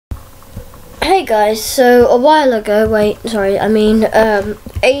Hey guys, so a while ago,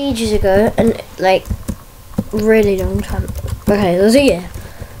 ages ago, and like really long time. Okay, it was a year.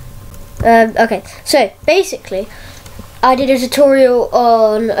 Okay, so basically, I did a tutorial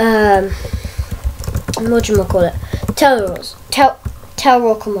on what do you call it?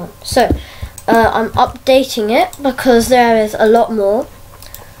 Tellraw command. So I'm updating it because there is a lot more.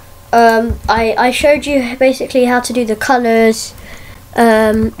 I showed you basically how to do the colors,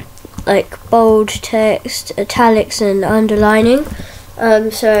 like bold text, italics, and underlining.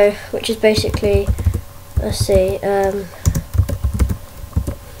 So which is basically, let's see.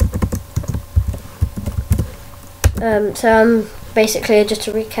 So I'm basically, just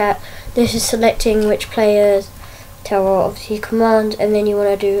to recap, this is selecting which players, tellraw obviously command, and then you want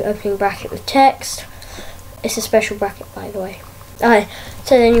to do opening bracket with text. It's a special bracket, by the way. Alright,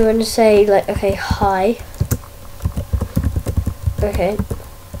 so then you want to say like, okay, hi. Okay,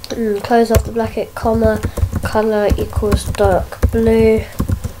 close off the bracket, comma, color equals dark blue,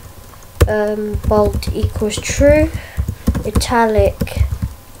 bold equals true, italic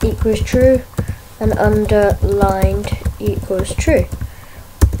equals true, and underlined equals true.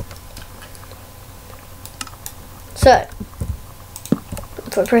 So,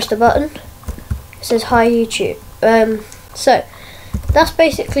 if I press the button, it says hi YouTube. So that's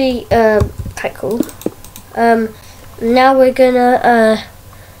basically quite cool. Now we're gonna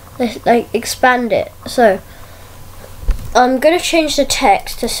like expand it. So I'm gonna change the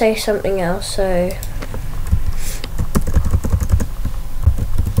text to say something else. So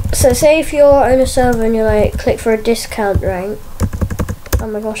say if you're on a server and you're like, click for a discount rank. Oh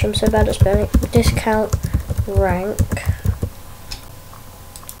my gosh, I'm so bad at spelling. Discount rank.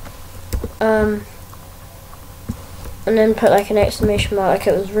 And then put like an exclamation mark, like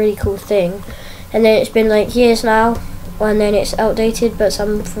it was a really cool thing. And then it's been like years now, and then it's outdated, but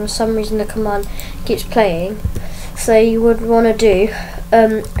for some reason the command keeps playing. So you would want to do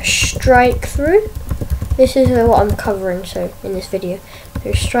strikethrough. This is what I'm covering, so in this video.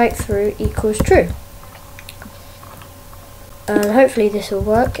 So strikethrough equals true. And hopefully this will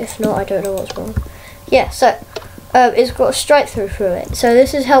work. If not, I don't know what's wrong. Yeah, so it's got a strikethrough through it. So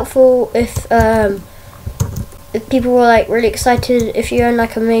this is helpful if people were like really excited, if you're in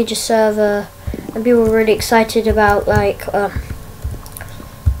like a major server and people were really excited about like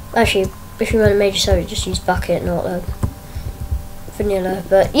actually if you're on a major server, just use bucket, not vanilla.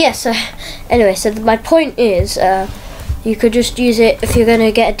 But yeah, so anyway, so my point is you could just use it if you're going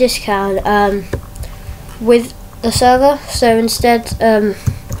to get a discount with the server. So instead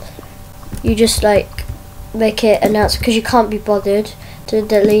you just like make it announce, because you can't be bothered to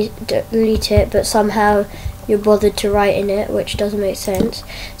delete it, but somehow you're bothered to write in it, which doesn't make sense.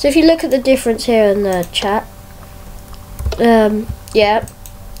 So if you look at the difference here in the chat,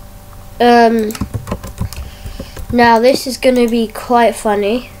 now this is going to be quite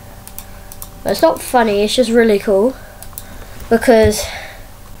funny. It's not funny, it's just really cool, because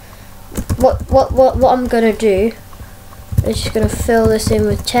what I'm going to do is just going to fill this in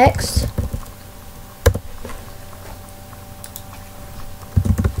with text.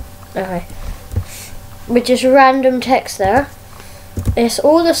 Okay, with just random text there. It's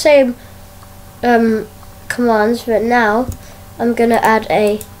all the same commands, but now I'm gonna add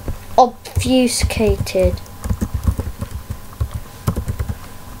a obfuscated.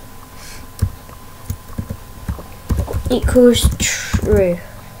 Equals true.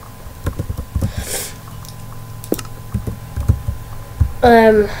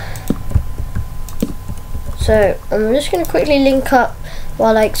 So I'm just gonna quickly link up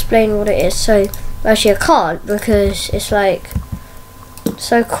while I explain what it is. So actually I can't, because it's like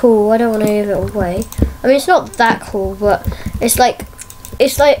so cool. I don't want to give it away. I mean, it's not that cool, but it's like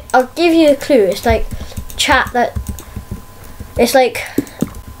I'll give you a clue. It's like chat that, it's like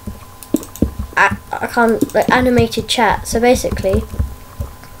I can't, like animated chat. So basically,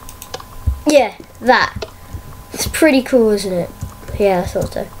 yeah, that. It's pretty cool, isn't it? Yeah, I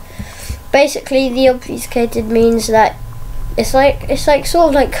thought so. Basically, the obfuscated means that it's like sort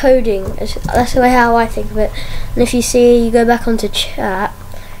of like coding. That's the way how I think of it. And if you see, you go back onto chat,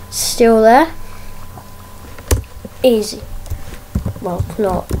 it's still there. Easy. Well,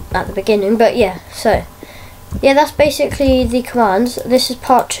 not at the beginning, but yeah. So yeah, that's basically the commands. This is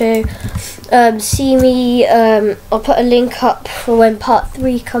part 2. See me. I'll put a link up for when part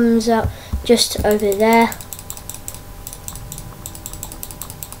 3 comes out, just over there.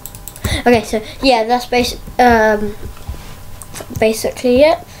 Okay, so yeah, that's basically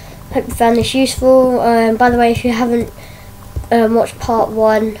it. Hope you found this useful. By the way, if you haven't watched part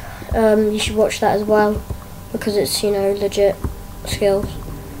 1, you should watch that as well, because it's, you know, legit skills.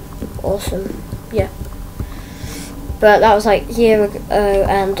 awesome. Yeah. But that was like a year ago,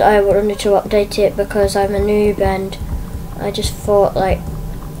 and I wanted to update it because I'm a noob, and I just thought like,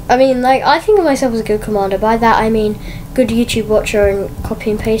 I mean, like, I think of myself as a good commander. By that I mean good YouTube watcher and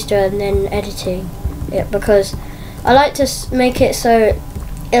copy and paster and then editing it, because I like to make it so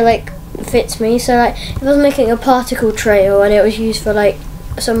it like fits me. So like if I was making a particle trail and it was used for like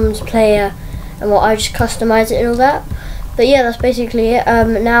someone's player and what, I just customize it and all that. But yeah, that's basically it.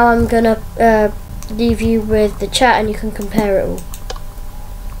 Now I'm gonna leave you with the chat and you can compare it all.